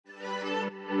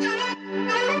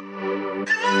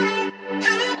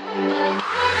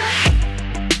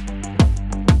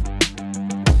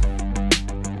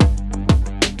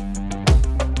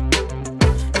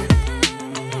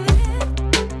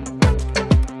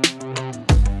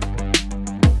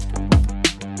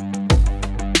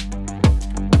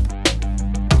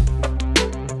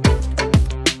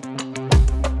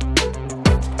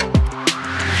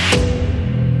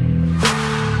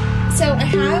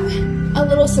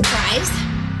surprise.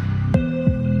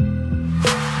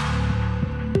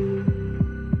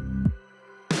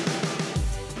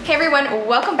 Hey everyone,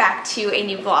 welcome back to a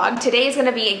new vlog. Today is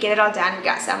gonna be a get it all done. We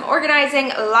got some organizing,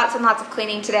 lots and lots of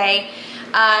cleaning today.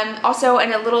 Also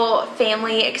in a little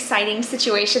family exciting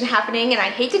situation happening, and I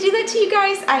hate to do that to you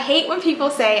guys. I hate when people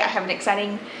say I have an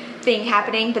exciting thing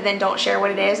happening but then don't share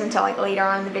what it is until like later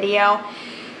on in the video.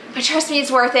 But trust me, it's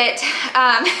worth it.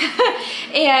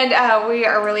 We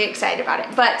are really excited about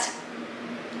it. But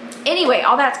anyway,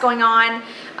 all that's going on.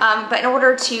 But in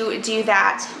order to do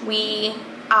that,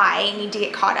 I need to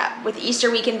get caught up with Easter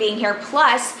weekend being here.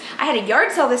 Plus, I had a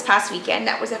yard sale this past weekend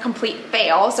that was a complete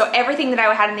fail. So everything that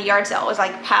I had in the yard sale was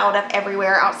like piled up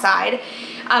everywhere outside.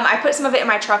 I put some of it in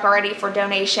my truck already for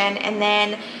donation, and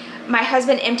then my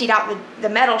husband emptied out the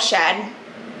metal shed.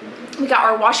 We got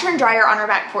our washer and dryer on our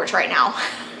back porch right now.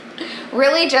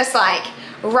 Really just like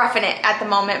roughing it at the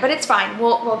moment, but it's fine.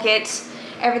 We'll get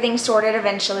everything sorted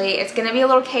eventually. It's gonna be a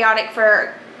little chaotic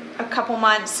for a couple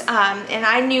months, and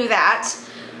I knew that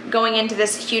going into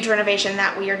this huge renovation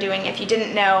that we are doing. If you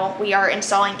didn't know, we are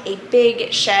installing a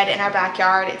big shed in our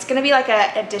backyard. It's gonna be like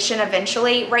an addition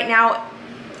eventually. Right now,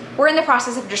 we're in the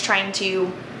process of just trying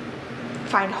to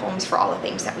find homes for all the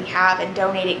things that we have and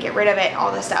donate it, get rid of it,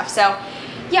 all this stuff. So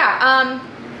yeah,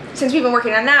 since we've been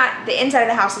working on that, the inside of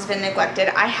the house has been neglected.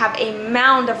 I have a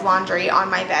mound of laundry on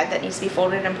my bed that needs to be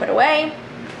folded and put away.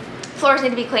 Floors need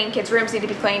to be cleaned, kids' rooms need to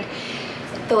be cleaned.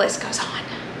 The list goes on,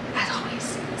 as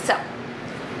always. So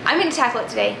I'm gonna tackle it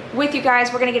today with you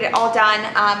guys. We're gonna get it all done.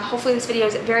 Hopefully this video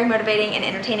is very motivating and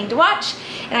entertaining to watch,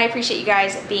 and I appreciate you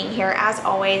guys being here as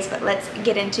always, but let's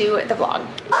get into the vlog.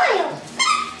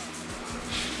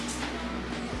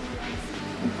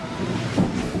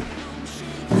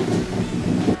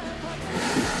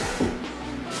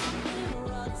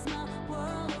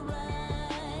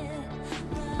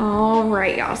 All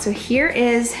right, y'all, so here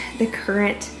is the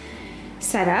current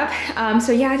setup.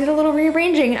 So yeah, I did a little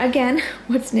rearranging again.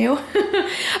 What's new?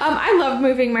 I love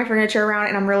moving my furniture around,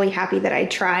 and I'm really happy that I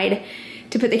tried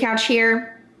to put the couch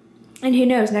here. And who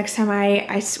knows, next time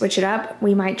I switch it up,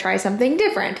 we might try something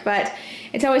different. But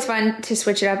it's always fun to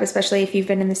switch it up, especially if you've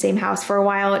been in the same house for a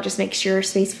while. It just makes your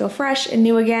space feel fresh and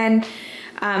new again.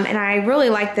 And I really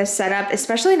like this setup,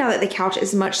 especially now that the couch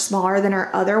is much smaller than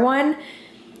our other one.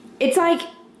 It's like,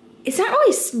 it's not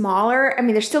really smaller. I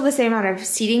mean, there's still the same amount of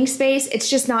seating space. It's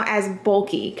just not as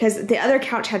bulky, because the other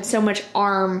couch had so much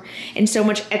arm and so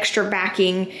much extra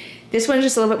backing. This one's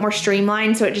just a little bit more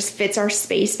streamlined, so it just fits our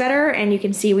space better. And you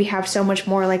can see we have so much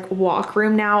more like walk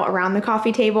room now around the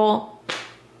coffee table,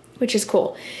 which is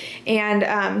cool.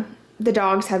 And the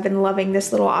dogs have been loving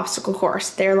this little obstacle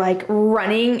course. They're like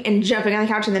running and jumping on the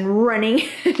couch and then running.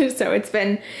 So it's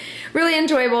been really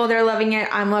enjoyable. They're loving it.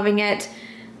 I'm loving it.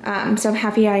 So I'm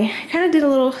happy I kind of did a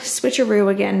little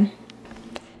switcheroo again.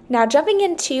 Now jumping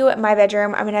into my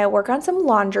bedroom, I'm gonna work on some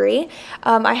laundry.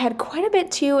 I had quite a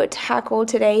bit to tackle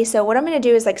today, so what I'm gonna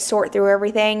do is like sort through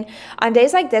everything. On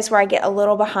days like this where I get a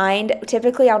little behind,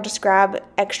 typically I'll just grab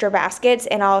extra baskets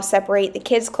and I'll separate the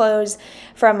kids' clothes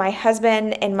from my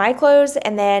husband and my clothes,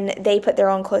 and then they put their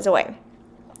own clothes away.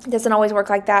 It doesn't always work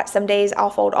like that. Some days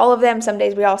I'll fold all of them, some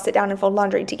days we all sit down and fold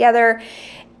laundry together.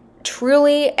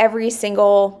 Truly every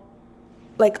single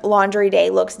like laundry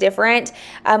day looks different,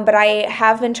 but I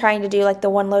have been trying to do like the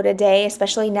one load a day,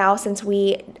 especially now since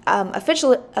we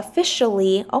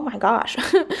officially, oh my gosh,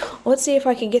 let's see if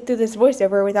I can get through this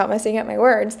voiceover without messing up my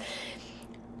words.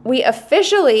 We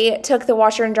officially took the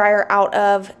washer and dryer out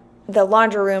of the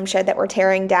laundry room shed that we're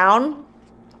tearing down.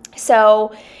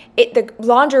 So the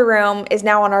laundry room is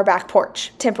now on our back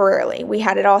porch temporarily. We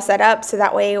had it all set up so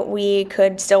that way we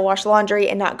could still wash laundry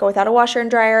and not go without a washer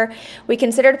and dryer. We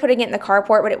considered putting it in the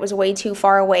carport, but it was way too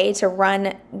far away to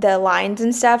run the lines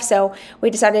and stuff. So we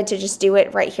decided to just do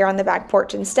it right here on the back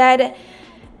porch instead.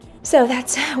 So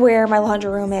that's where my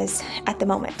laundry room is at the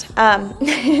moment.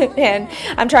 And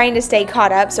I'm trying to stay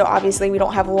caught up, so obviously we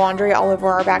don't have laundry all over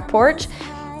our back porch.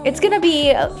 It's gonna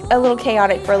be a little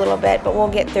chaotic for a little bit, but we'll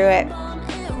get through it.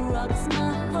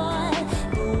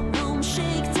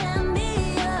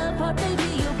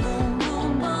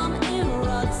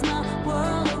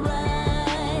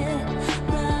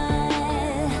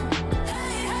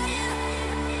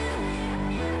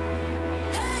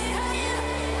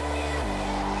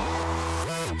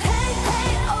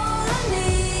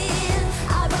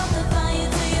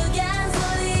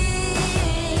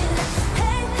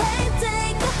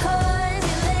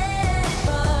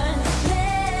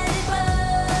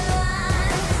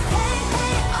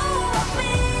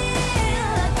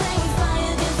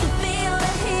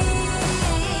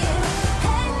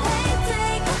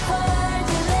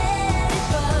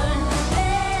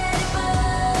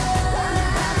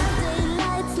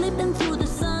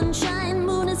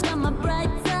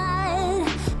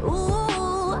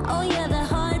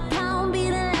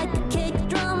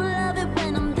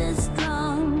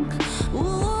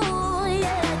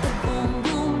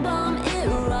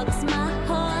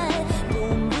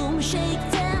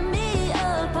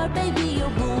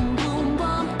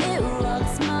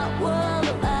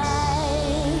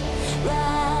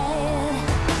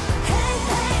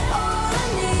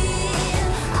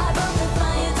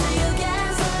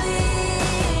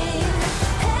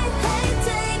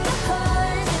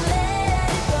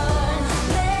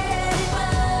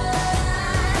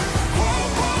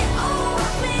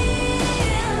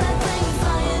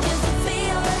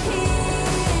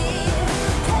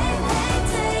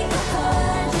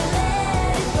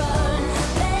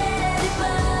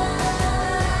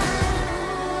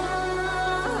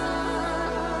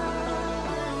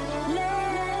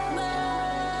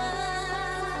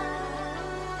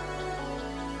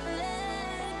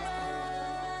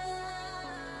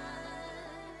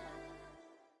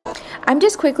 I'm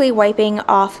just quickly wiping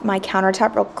off my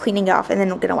countertop, or cleaning it off, and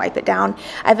then I'm gonna wipe it down.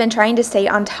 I've been trying to stay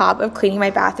on top of cleaning my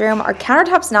bathroom. Our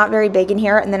countertop's not very big in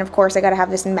here, and then of course I gotta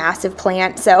have this massive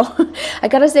plant, so I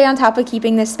gotta stay on top of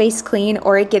keeping this space clean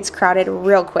or it gets crowded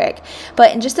real quick.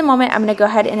 But in just a moment, I'm gonna go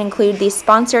ahead and include the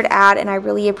sponsored ad, and I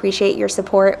really appreciate your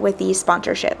support with these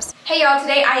sponsorships. Hey y'all,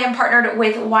 today I am partnered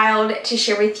with Wild to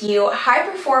share with you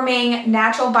high-performing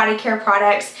natural body care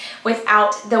products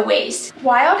without the waste.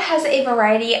 Wild has a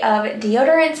variety of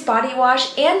deodorants, body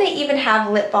wash, and they even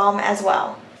have lip balm as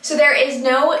well. So there is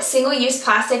no single-use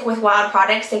plastic with Wild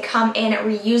products. They come in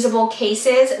reusable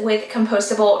cases with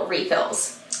compostable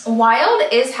refills. Wild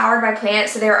is powered by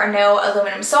plants, so there are no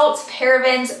aluminum salts,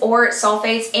 parabens, or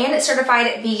sulfates, and it's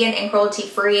certified vegan and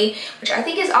cruelty-free, which I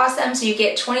think is awesome, so you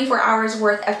get 24 hours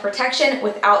worth of protection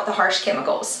without the harsh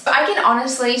chemicals. I can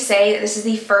honestly say that this is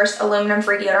the first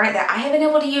aluminum-free deodorant that I have been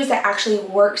able to use that actually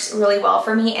works really well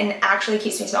for me and actually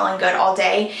keeps me smelling good all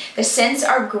day. The scents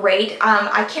are great.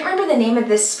 I can't remember the name of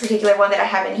this particular one that I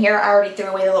have in here. I already threw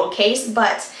away the little case,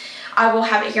 but I will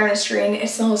have it here on the screen. It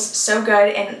smells so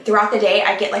good, and throughout the day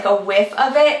I get like a whiff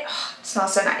of it. Oh, it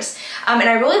smells so nice. And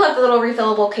I really love the little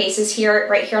refillable cases here,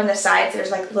 right here on the sides.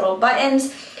 There's like little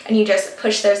buttons, and you just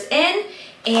push those in,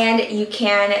 and you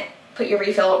can put your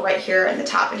refill right here in the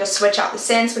top and just switch out the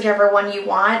scents, whichever one you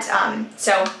want.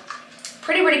 So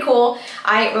pretty cool.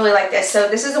 I really like this. So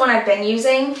this is the one I've been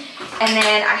using, and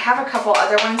then I have a couple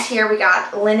other ones here. We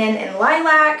got linen and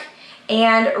lilac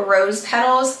and rose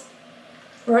petals.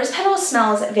 Rose petals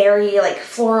smells very like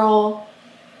floral,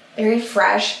 very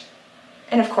fresh.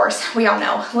 And of course, we all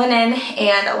know linen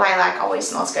and lilac always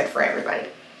smells good for everybody.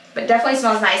 But definitely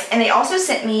smells nice. And they also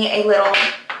sent me a little,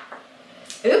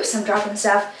 oops, I'm dropping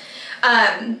stuff.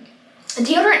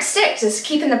 Deodorant sticks is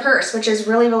keep in the purse, which is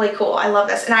really cool. I love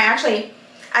this. And I actually,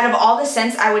 out of all the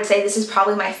scents, I would say this is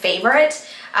probably my favorite.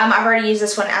 I've already used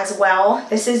this one as well.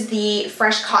 This is the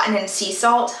Fresh Cotton and Sea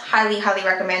Salt. Highly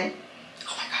recommend.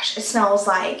 It smells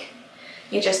like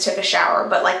you just took a shower,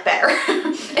 but like better.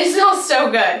 It smells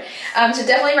so good. So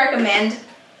definitely recommend.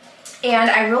 And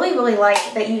I really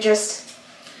like that you just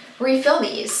refill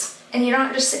these and you're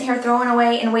not just sitting here throwing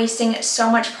away and wasting so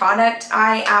much product.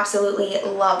 I absolutely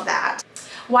love that.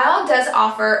 Wild does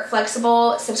offer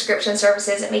flexible subscription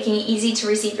services, making it easy to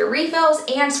receive your refills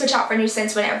and switch out for new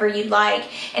scents whenever you'd like.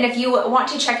 And if you want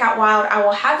to check out Wild, I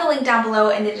will have the link down below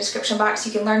in the description box.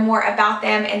 You can learn more about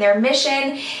them and their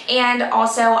mission. And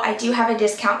also, I do have a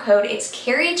discount code. It's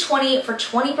Carrie20 for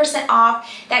 20% off.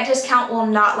 That discount will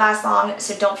not last long,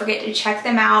 so don't forget to check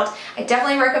them out. I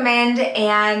definitely recommend,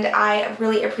 and I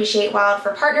really appreciate Wild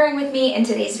for partnering with me in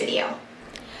today's video.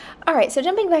 Alright, so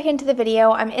jumping back into the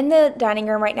video, I'm in the dining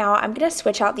room right now. I'm going to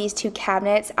switch out these two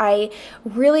cabinets. I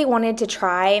really wanted to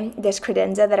try this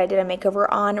credenza that I did a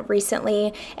makeover on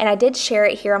recently, and I did share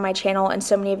it here on my channel, and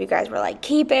so many of you guys were like,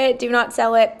 keep it, do not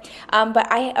sell it.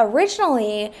 But I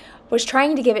originally was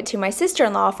trying to give it to my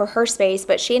sister-in-law for her space,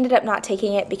 but she ended up not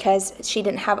taking it because she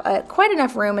didn't have quite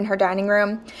enough room in her dining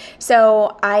room.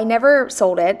 So I never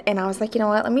sold it, and I was like, you know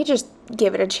what, let me just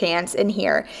give it a chance in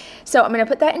here. So I'm gonna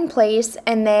put that in place,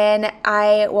 and then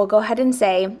I will go ahead and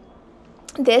say,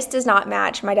 this does not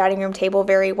match my dining room table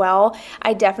very well.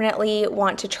 I definitely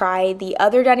want to try the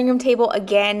other dining room table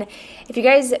again. If you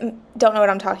guys don't know what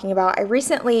I'm talking about, I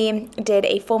recently did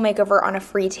a full makeover on a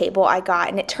free table I got,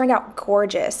 and it turned out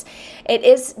gorgeous.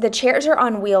 The chairs are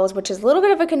on wheels, which is a little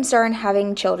bit of a concern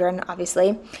having children,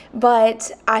 obviously,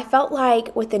 but I felt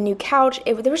like with the new couch,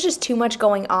 there was just too much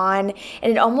going on,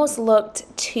 and it almost looked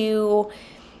too,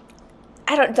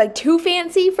 too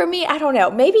fancy for me. I don't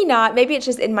know. Maybe not. Maybe it's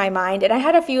just in my mind. And I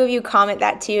had a few of you comment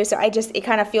that too, so it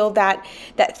kind of fueled that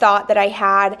thought that I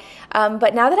had.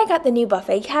 But now that I got the new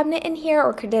buffet cabinet in here,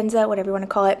 or credenza, whatever you want to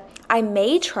call it, I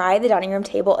may try the dining room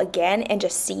table again and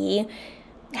just see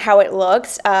how it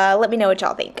looks. Let me know what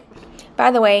y'all think.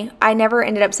 By the way, I never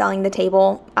ended up selling the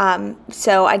table,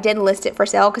 so I did list it for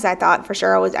sale because I thought for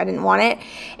sure I didn't want it.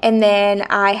 And then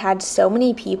I had so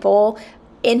many people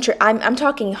I'm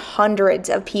talking hundreds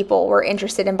of people were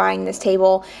interested in buying this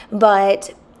table, but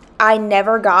I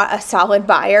never got a solid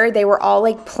buyer. They were all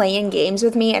like playing games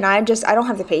with me, and I don't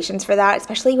have the patience for that,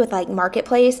 especially with like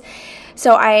Marketplace.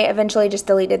 So I eventually just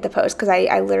deleted the post because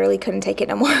I literally couldn't take it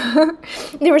no more.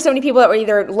 There were so many people that were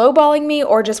either lowballing me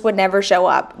or just would never show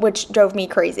up, which drove me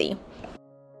crazy.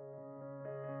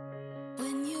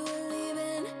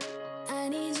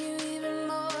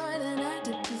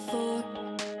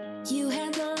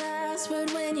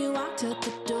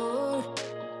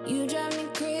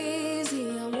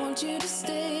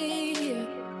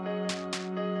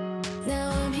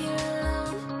 Now I'm here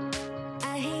alone.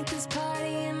 I hate this party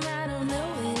and I don't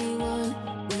know anyone.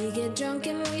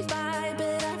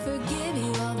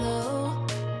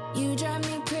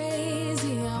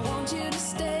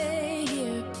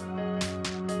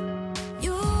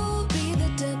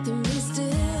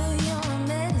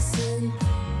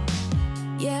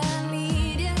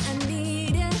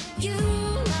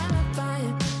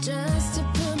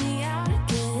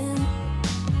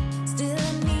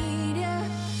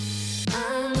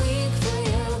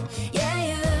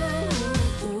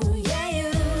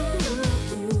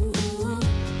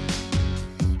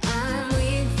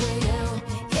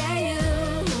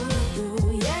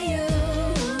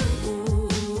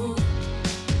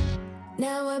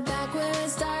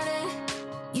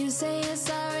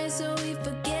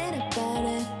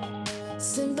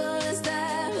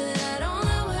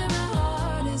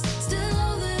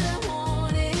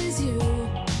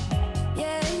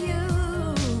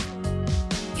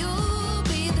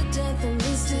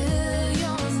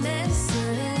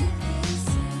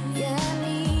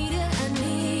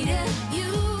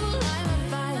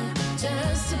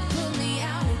 just to put me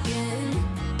out again.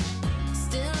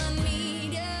 Still I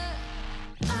need you.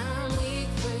 I'm weak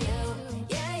for you.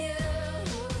 Yeah,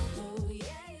 you.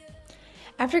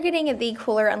 After getting the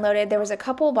cooler unloaded, there was a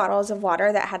couple bottles of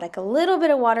water that had like a little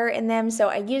bit of water in them, so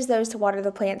I used those to water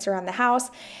the plants around the house.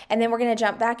 And then we're gonna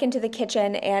jump back into the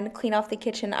kitchen and clean off the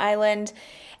kitchen island.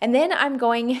 And then I'm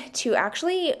going to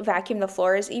actually vacuum the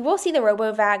floors. You will see the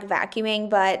RoboVac vacuuming,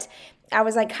 but I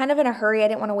was like kind of in a hurry. I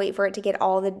didn't want to wait for it to get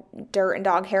all the dirt and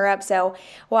dog hair up. So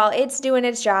while it's doing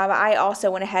its job, I also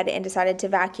went ahead and decided to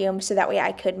vacuum so that way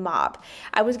I could mop.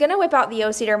 I was going to whip out the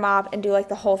O-Cedar mop and do like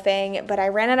the whole thing, but I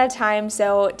ran out of time.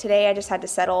 So today I just had to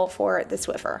settle for the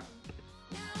Swiffer.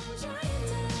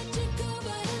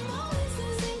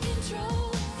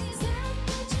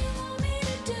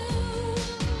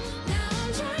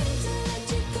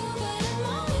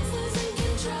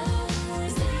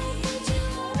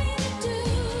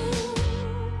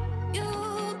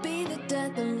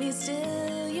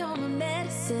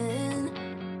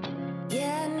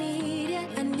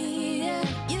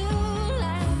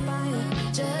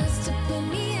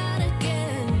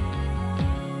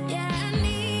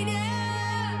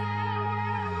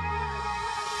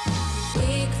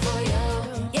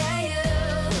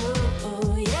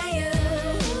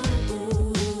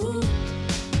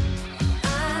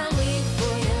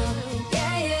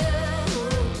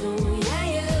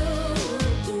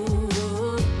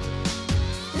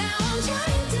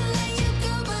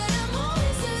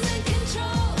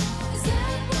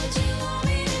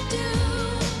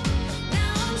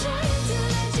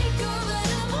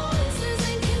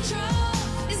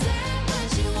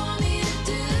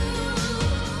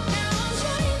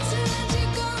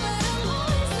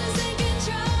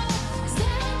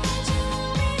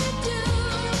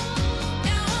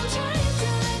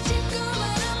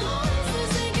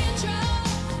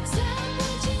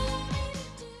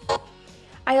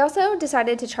 I also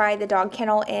decided to try the dog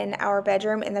kennel in our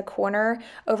bedroom in the corner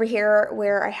over here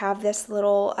where I have this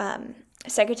little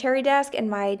secretary desk and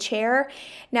my chair.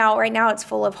 Now, right now it's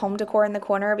full of home decor in the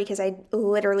corner because I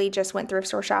literally just went thrift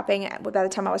store shopping by the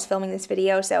time I was filming this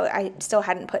video, so I still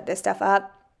hadn't put this stuff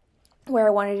up where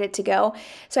I wanted it to go.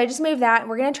 So I just moved that.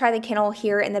 We're going to try the kennel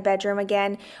here in the bedroom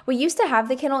again. We used to have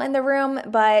the kennel in the room,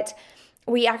 but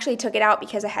we actually took it out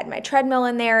because I had my treadmill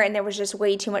in there and there was just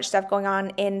way too much stuff going on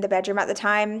in the bedroom at the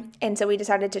time. And so we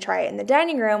decided to try it in the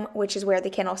dining room, which is where the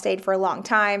kennel stayed for a long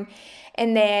time.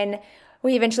 And then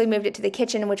we eventually moved it to the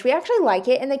kitchen, which we actually like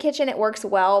it in the kitchen. It works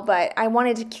well, but I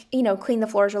wanted to, you know, clean the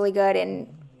floors really good and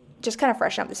just kind of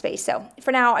freshen up the space. So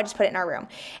for now, I just put it in our room.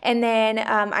 And then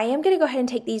I am going to go ahead and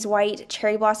take these white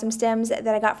cherry blossom stems that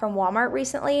I got from Walmart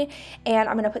recently, and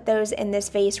I'm going to put those in this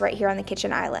vase right here on the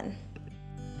kitchen island.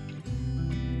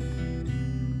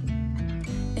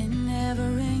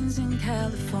 In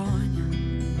California,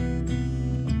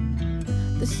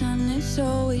 the sun is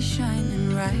always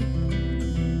shining bright.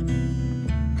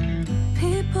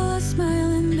 People are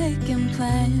smiling, making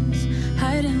plans,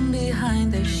 hiding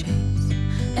behind their shades,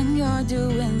 and you're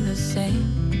doing the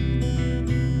same.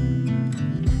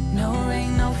 No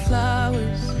rain, no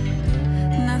flowers,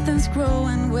 nothing's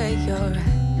growing where you're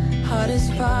at. Heart is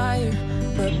fire,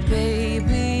 but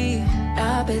baby,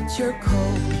 I bet you're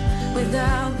cold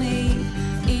without me.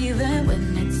 Even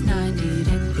when it's 90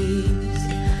 degrees,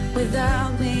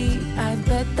 without me, I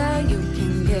bet that you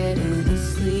can get any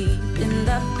sleep in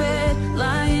that bed,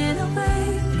 lying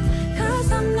awake.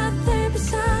 Cause I'm not there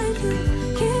beside you,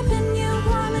 keeping you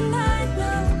warm at night.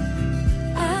 No,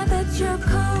 I bet you're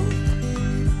cold.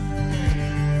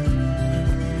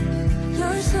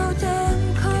 You're so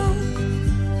damn cold.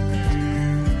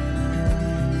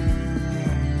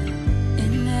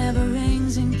 It never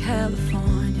rains in California.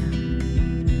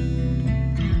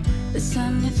 The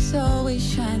sun is always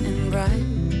shining bright.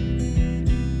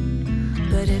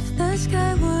 But if the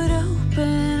sky would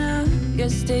open up, you're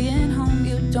staying home,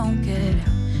 you don't get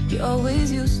out. You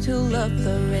always used to love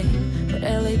the rain, but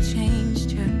LA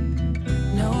changed you.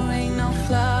 No rain, no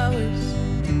flowers,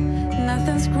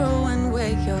 nothing's growing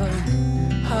where you're at.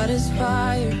 Heart is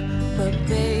fire, but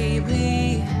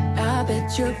baby, I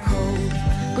bet you're cold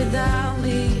without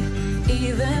me.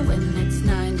 Even when it's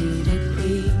 90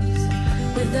 degrees,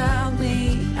 without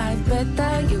me, I bet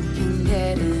that you can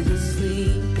get any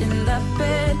sleep in that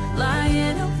bed,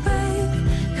 lying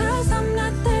awake. Cause I'm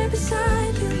not there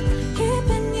beside you,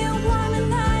 keeping you warm at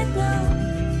night. No,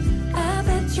 I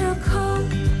bet you're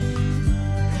cold.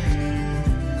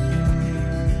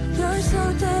 You're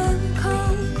so damn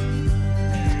cold.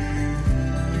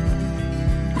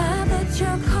 I bet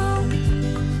you're cold.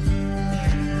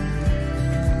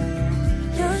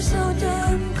 You're so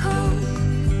damn cold.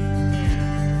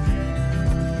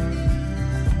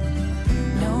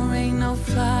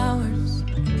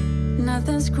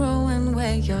 nothing's growing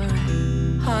where your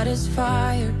heart is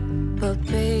fire. But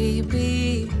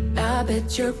baby, I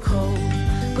bet you're cold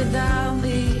without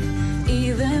me,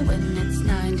 even when it's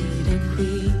 90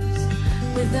 degrees.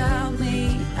 Without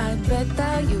me, I bet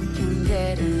that you can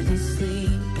get any sleep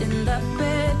in that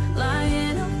bed,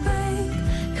 lying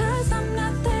awake. 'Cause I'm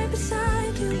not there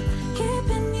beside you,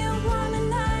 keeping you warm,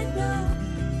 and I know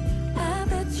I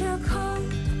bet you're cold.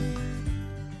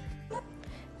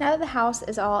 Now that the house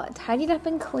is all tidied up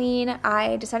and clean,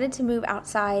 I decided to move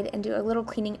outside and do a little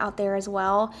cleaning out there as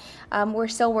well. We're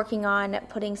still working on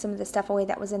putting some of the stuff away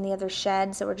that was in the other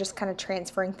shed, so we're just kind of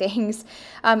transferring things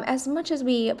as much as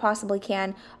we possibly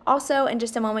can. Also, in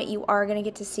just a moment, you are going to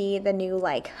get to see the new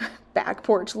back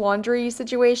porch laundry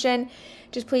situation.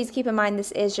 Just please keep in mind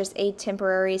this is just a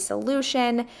temporary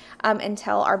solution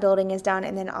until our building is done,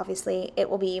 and then obviously it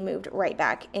will be moved right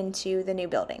back into the new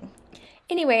building.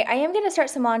 Anyway, I am going to start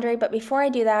some laundry, but before I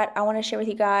do that, I want to share with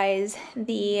you guys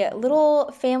the little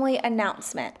family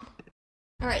announcement.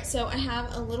 All right, so I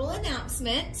have a little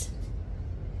announcement.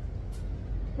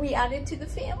 We added to the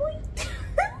family.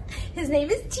 His name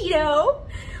is Tito.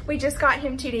 We just got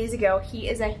him 2 days ago. He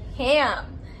is a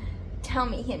ham. Tell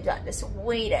me him not the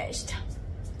sweetest.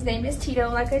 His name is Tito,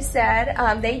 like I said.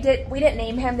 We didn't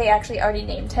name him. They actually already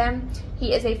named him.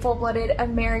 He is a full-blooded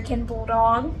American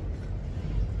Bulldog.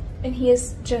 And he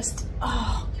is just,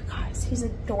 oh, you guys, he's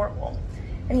adorable.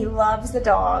 And he loves the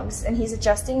dogs, and he's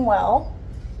adjusting well.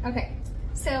 Okay,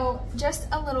 so just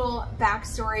a little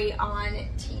backstory on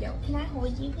Tito. Can I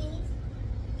hold you, please?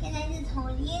 Can I just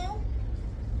hold you?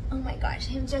 Oh my gosh,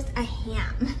 he's just a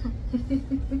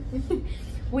ham.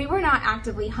 We were not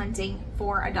actively hunting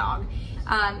for a dog.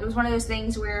 It was one of those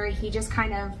things where he just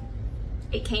kind of,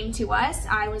 it came to us.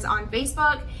 I was on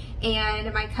Facebook,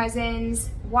 and my cousin's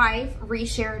wife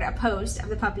reshared a post of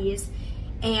the puppies,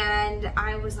 and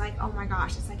I was like, oh my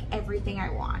gosh, it's like everything I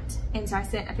want. And so I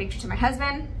sent a picture to my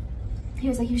husband. He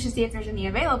was like, you should see if there's any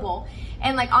available.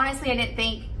 And honestly, I didn't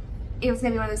think it was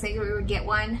gonna be one of those things where we would get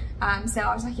one. So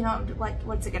I was like,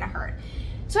 what's it gonna hurt?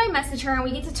 So I messaged her, and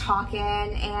we get to talking,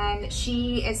 and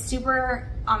she is super,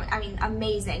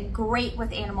 amazing, great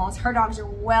with animals. Her dogs are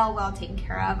well taken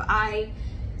care of. I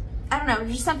don't know,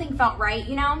 just something felt right,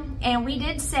 you know? And we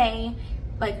did say,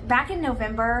 back in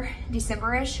November,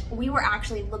 December-ish, we were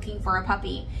actually looking for a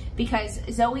puppy because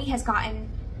Zoe has gotten,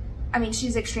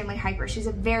 she's extremely hyper. She's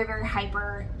a very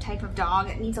hyper type of dog.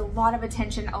 It needs a lot of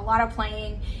attention, a lot of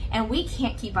playing, and we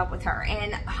can't keep up with her.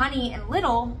 And Honey and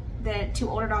Little, the two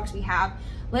older dogs we have,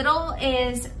 Little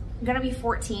is gonna be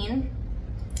 14.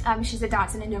 She's a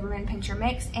Dachshund and Doberman Pinscher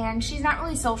mix, and she's not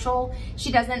really social.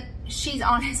 She's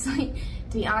honestly,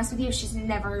 to be honest with you, she's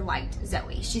never liked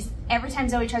Zoe. Every time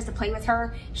Zoe tries to play with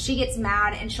her, she gets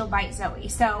mad and she'll bite Zoe.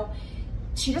 So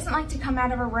she doesn't like to come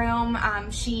out of her room.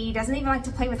 She doesn't even like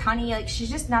to play with Honey. She's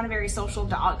just not a very social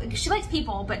dog. She likes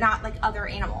people, but not other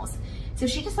animals. So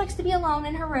she just likes to be alone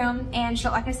in her room, and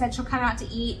she'll, like I said, she'll come out to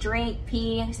eat, drink,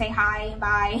 pee, say hi,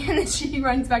 bye, and then she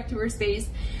runs back to her space.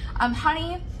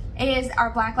 Honey is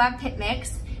our Black Lab Pit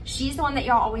Mix. She's the one that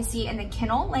y'all always see in the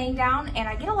kennel laying down, and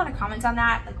I get a lot of comments on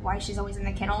that, why she's always in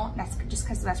the kennel. That's just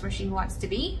because that's where she wants to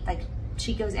be.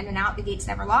 She goes in and out, the gate's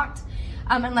never locked.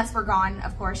 Unless we're gone,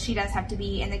 of course, she does have to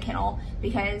be in the kennel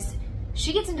because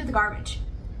she gets into the garbage,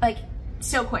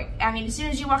 so quick. As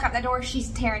soon as you walk out that door, she's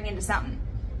tearing into something.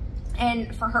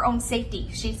 And for her own safety,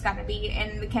 she's got to be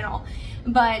in the kennel.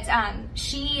 But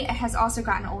she has also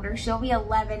gotten older. She'll be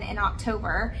 11 in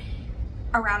October,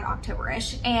 around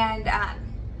October-ish, and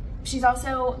she's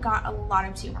also got a lot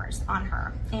of tumors on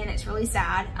her, and it's really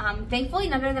sad. Thankfully,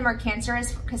 none of them are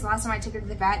cancerous, because the last time I took her to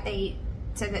the vet, they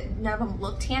said that none of them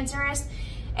looked cancerous,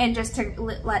 and just to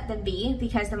let them be,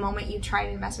 because the moment you try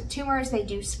to mess with tumors, they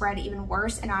do spread even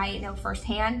worse. And I know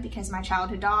firsthand, because my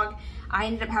childhood dog, I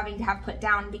ended up having to have put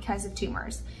down because of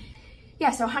tumors. Yeah,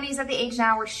 so Honey's at the age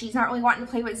now where she's not really wanting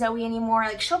to play with Zoe anymore.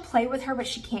 She'll play with her, but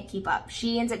she can't keep up.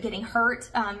 She ends up getting hurt.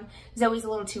 Zoe's a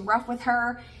little too rough with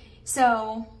her.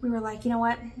 So we were like, you know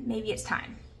what, maybe it's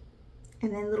time.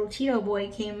 And then little Tito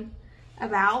boy came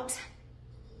about,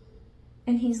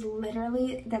 and he's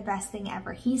literally the best thing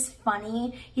ever. He's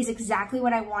funny. He's exactly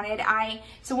what I wanted.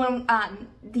 So when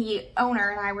the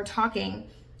owner and I were talking,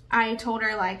 I told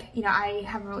her, I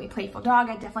have a really playful dog.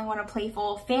 I definitely want a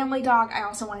playful family dog. I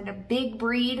also wanted a big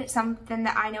breed, something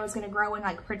that I know is going to grow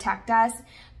and protect us.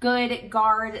 Good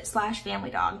guard / family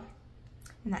dog.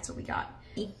 And that's what we got.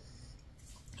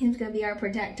 He's going to be our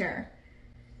protector.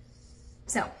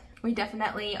 So we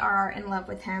definitely are in love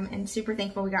with him and super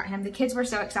thankful we got him. The kids were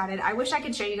so excited. I wish I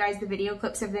could show you guys the video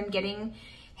clips of them getting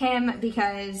him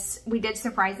because we did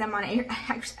surprise them on, it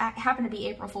happened to be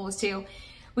April Fool's too.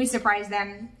 We surprised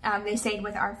them. They stayed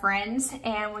with our friends,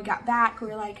 and when we got back, we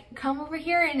were like, come over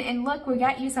here and look, we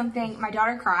got you something. My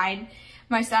daughter cried.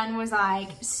 My son was like,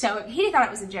 he thought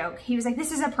it was a joke. He was like,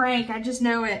 this is a prank, I just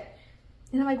know it.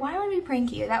 And I'm like, why would we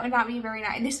prank you? That would not be very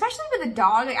nice. Especially with a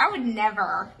dog, like, I would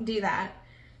never do that.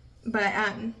 But,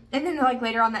 and then like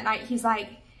later on that night, he's like,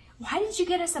 why did you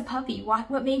get us a puppy?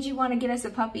 What made you want to get us a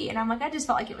puppy? And I'm like, I just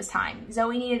felt like it was time.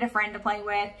 Zoe needed a friend to play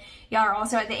with. Y'all are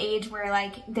also at the age where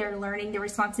like they're learning the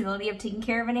responsibility of taking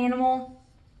care of an animal.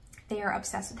 They are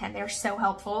obsessed with him. They're so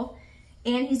helpful.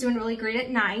 And he's doing really great at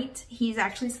night. He's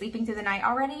actually sleeping through the night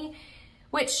already,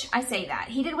 which I say that.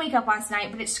 He did wake up last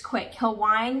night, but it's quick. He'll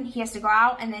whine, he has to go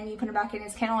out, and then you put him back in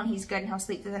his kennel and he's good and he'll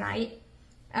sleep through the night.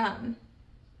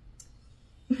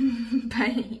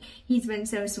 But he's been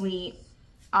so sweet.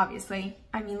 Obviously.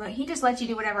 I mean, look, he just lets you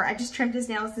do whatever. I just trimmed his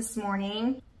nails this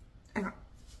morning. Did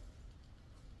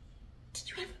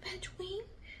you have a bad dream?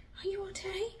 Are you okay?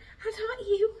 I thought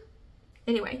you.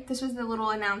 Anyway, this was the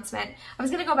little announcement. I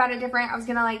was going to go about it different. I was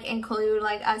going to like include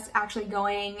like us actually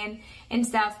going and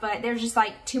stuff, but there's just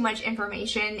like too much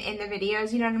information in the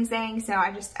videos, you know what I'm saying? So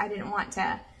I didn't want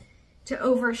to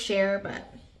overshare,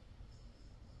 but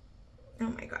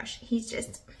oh my gosh, he's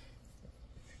just,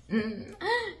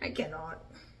 I cannot.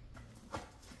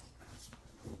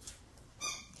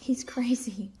 He's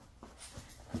crazy.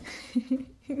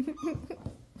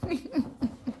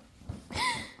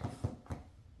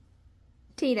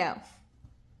 Tito.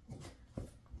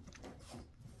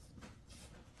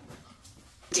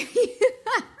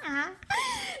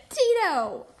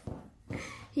 Tito.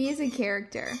 He is a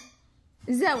character.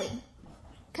 Zoe,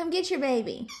 come get your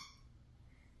baby.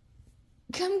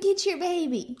 Come get your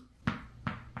baby.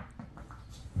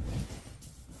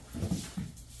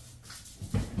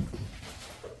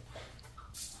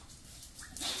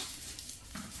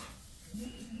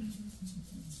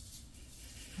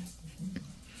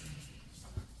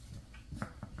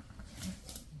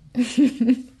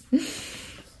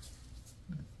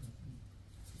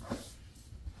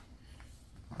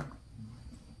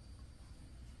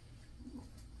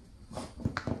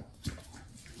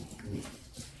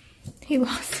 He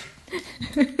lost.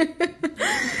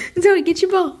 Zoe, get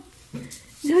your ball.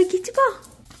 Zoe, get your ball.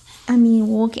 I mean,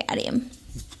 look at him.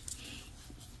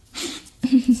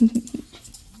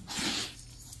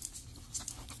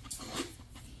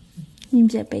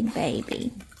 He's a big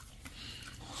baby.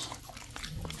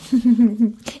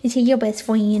 Is he your best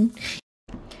friend?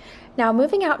 Now,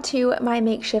 moving out to my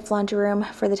makeshift laundry room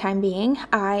for the time being,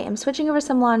 I am switching over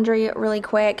some laundry really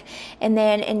quick, and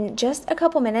then in just a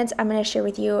couple minutes, I'm going to share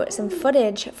with you some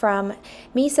footage from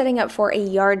me setting up for a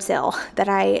yard sale that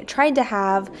I tried to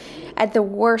have at the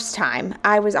worst time.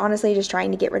 I was honestly just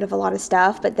trying to get rid of a lot of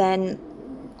stuff, but then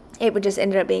it would just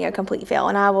ended up being a complete fail,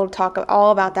 and I will talk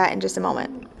all about that in just a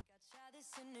moment.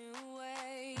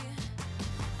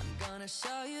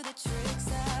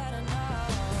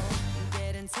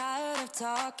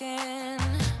 Talking,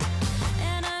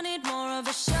 and I need more of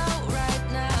a show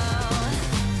right now.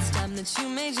 It's time that you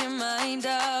made your mind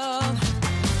up,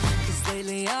 'cause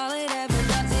lately all it ever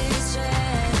does is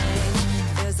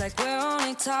change. Feels like we're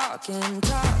only talking,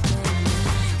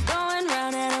 going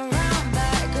round and around,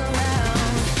 back around.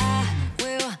 I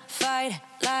will fight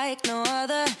like no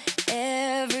other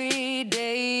every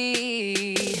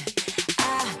day.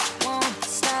 I won't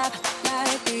stop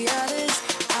like the others.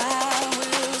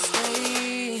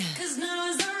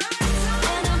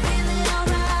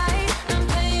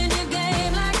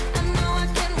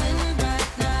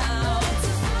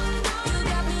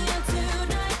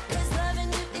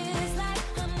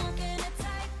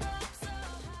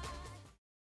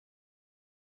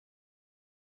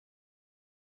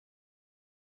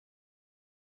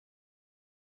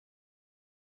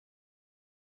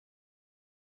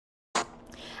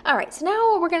 All right, so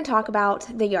now we're going to talk about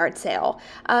the yard sale.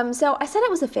 So I said it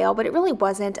was a fail, but it really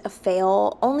wasn't a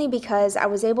fail, only because I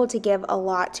was able to give a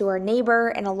lot to our neighbor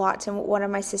and a lot to one of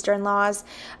my sister-in-laws,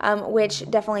 which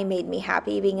definitely made me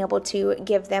happy, being able to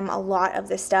give them a lot of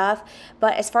the stuff.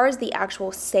 But as far as the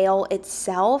actual sale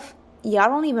itself, y'all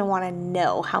don't even want to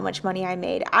know how much money I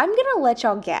made. I'm going to let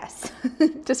y'all guess,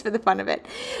 just for the fun of it.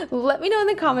 Let me know in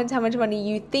the comments how much money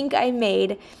you think I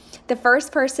made. The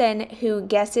first person who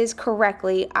guesses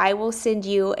correctly, I will send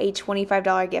you a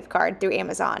 $25 gift card through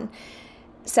Amazon.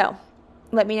 So,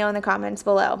 let me know in the comments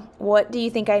below. What do you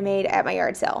think I made at my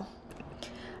yard sale?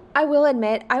 I will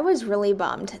admit, I was really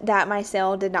bummed that my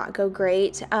sale did not go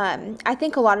great. I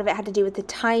think a lot of it had to do with the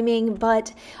timing,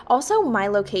 but also my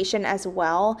location as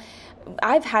well.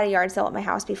 I've had a yard sale at my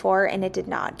house before, and it did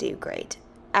not do great.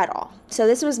 at all. So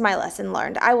this was my lesson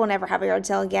learned. I will never have a yard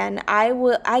sale again.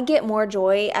 I get more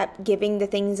joy at giving the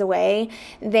things away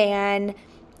than,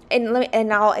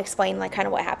 and I'll explain like kind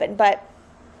of what happened, but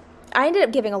I ended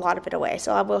up giving a lot of it away,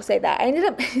 so I will say that. I ended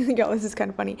up, yo, this is kind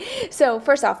of funny. So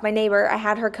first off, my neighbor, I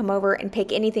had her come over and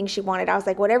pick anything she wanted. I was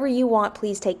like, whatever you want,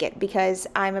 please take it, because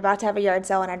I'm about to have a yard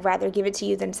sale and I'd rather give it to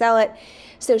you than sell it.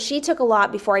 So she took a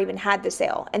lot before I even had the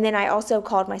sale. And then I also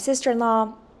called my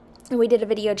sister-in-law, and we did a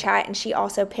video chat, and she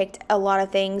also picked a lot of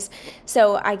things.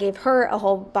 So I gave her a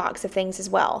whole box of things as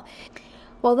well.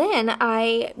 Well, then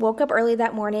I woke up early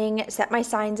that morning, set my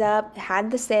signs up,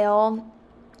 had the sale.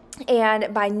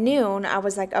 And by noon, I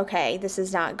was like, okay, this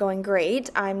is not going great.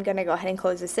 I'm going to go ahead and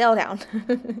close the sale down.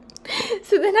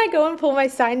 So then I go and pull my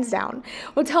signs down.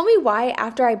 Well, tell me why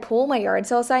after I pull my yard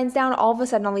sale signs down, all of a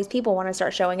sudden all these people want to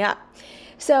start showing up.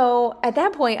 So at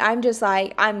that point, I'm just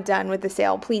like, I'm done with the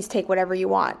sale. Please take whatever you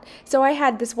want. So I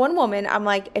had this one woman, I'm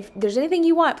like, if there's anything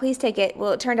you want, please take it.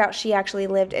 Well, it turned out she actually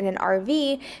lived in an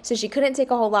RV, so she couldn't take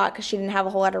a whole lot because she didn't have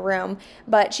a whole lot of room.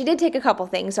 But she did take a couple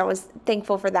things, so I was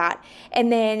thankful for that.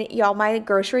 And then, y'all, my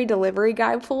grocery delivery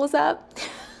guy pulls up.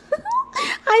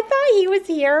 I thought he was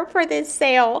here for this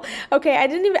sale. Okay,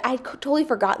 I totally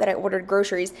forgot that I ordered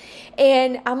groceries.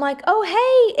 And I'm like,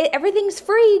 oh, hey, everything's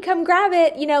free. Come grab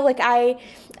it. You know, like I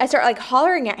start like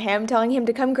hollering at him, telling him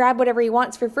to come grab whatever he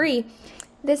wants for free.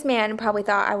 This man probably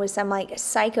thought I was some like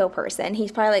psycho person.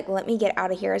 He's probably like, let me get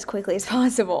out of here as quickly as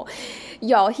possible.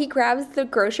 Y'all, he grabs the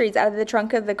groceries out of the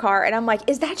trunk of the car, and I'm like,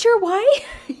 is that your wife?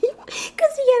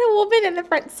 Because he had a woman in the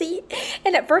front seat.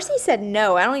 And at first he said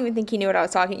no. I don't even think he knew what I was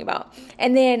talking about.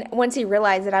 And then once he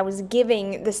realized that I was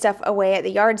giving the stuff away at the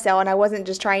yard sale and I wasn't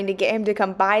just trying to get him to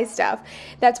come buy stuff,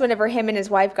 that's whenever him and his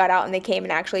wife got out and they came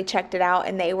and actually checked it out,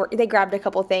 and they grabbed a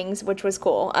couple things, which was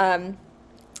cool.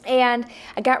 And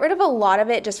I got rid of a lot of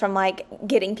it just from like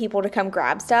getting people to come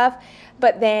grab stuff.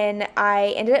 But then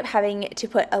I ended up having to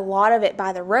put a lot of it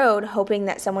by the road, hoping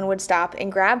that someone would stop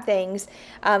and grab things.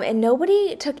 And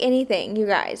nobody took anything, you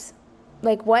guys.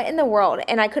 Like, what in the world?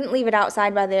 And I couldn't leave it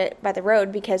outside by the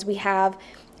road because we have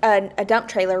a dump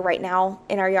trailer right now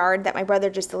in our yard that my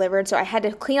brother just delivered. So I had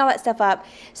to clean all that stuff up.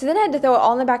 So then I had to throw it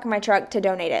all in the back of my truck to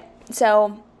donate it.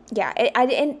 So yeah,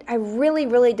 I really,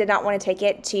 really did not want to take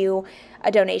it to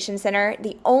a donation center.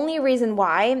 The only reason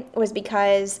why was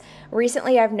because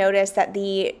recently I've noticed that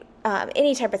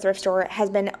any type of thrift store has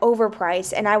been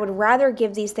overpriced, and I would rather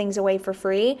give these things away for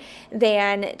free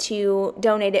than to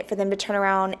donate it for them to turn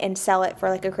around and sell it for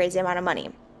like a crazy amount of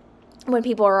money when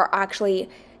people are actually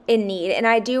in need. And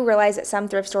I do realize that some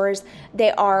thrift stores,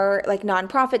 they are like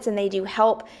nonprofits and they do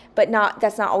help, but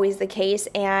that's not always the case.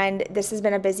 And this has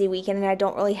been a busy weekend, and I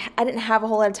didn't have a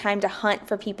whole lot of time to hunt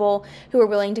for people who are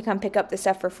willing to come pick up the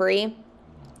stuff for free.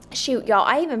 Shoot, y'all,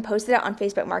 I even posted it on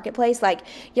Facebook Marketplace, like,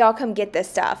 y'all come get this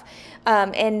stuff,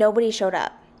 and nobody showed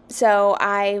up. So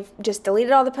I just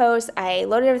deleted all the posts, I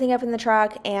loaded everything up in the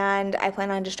truck, and I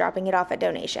plan on just dropping it off at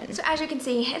donation. So as you can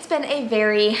see, it's been a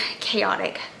very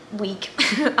chaotic week,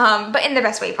 but in the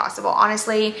best way possible.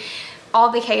 Honestly,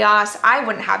 all the chaos, I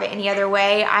wouldn't have it any other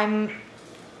way. I'm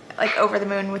like over the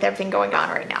moon with everything going on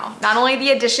right now. Not only the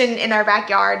addition in our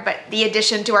backyard, but the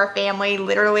addition to our family,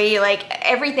 literally, like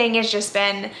everything has just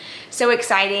been so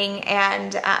exciting.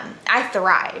 And I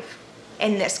thrive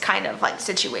in this kind of like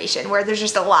situation where there's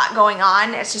just a lot going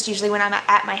on. It's just usually when I'm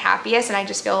at my happiest, and I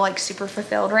just feel like super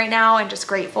fulfilled right now and just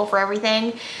grateful for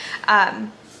everything.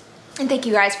 And thank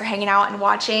you guys for hanging out and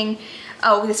watching.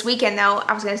 Oh, this weekend though,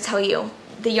 I was gonna tell you,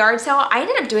 the yard sale, I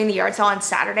ended up doing the yard sale on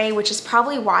Saturday, which is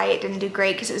probably why it didn't do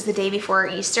great, because it was the day before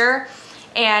Easter.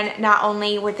 And not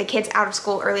only with the kids out of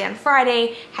school early on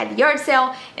Friday, had the yard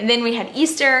sale, and then we had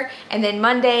Easter, and then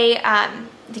Monday,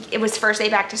 it was first day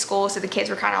back to school, so the kids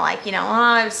were kind of like, you know,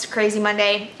 oh, it was crazy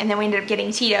Monday, and then we ended up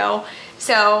getting Tito.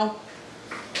 So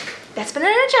that's been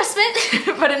an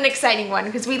adjustment, but an exciting one,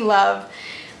 because we love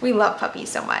puppies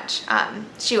so much.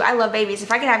 Shoot, I love babies.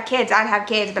 If I could have kids, I'd have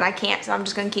kids, but I can't, so I'm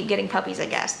just gonna keep getting puppies, I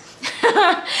guess.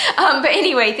 But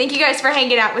anyway, thank you guys for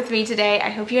hanging out with me today. I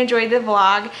hope you enjoyed the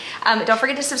vlog. Don't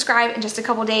forget to subscribe. In just a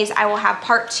couple days, I will have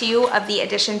part 2 of the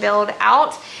addition build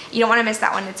out. You don't wanna miss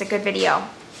that one. It's a good video.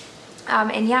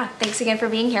 And yeah, thanks again for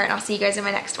being here, and I'll see you guys in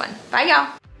my next one. Bye,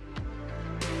 y'all.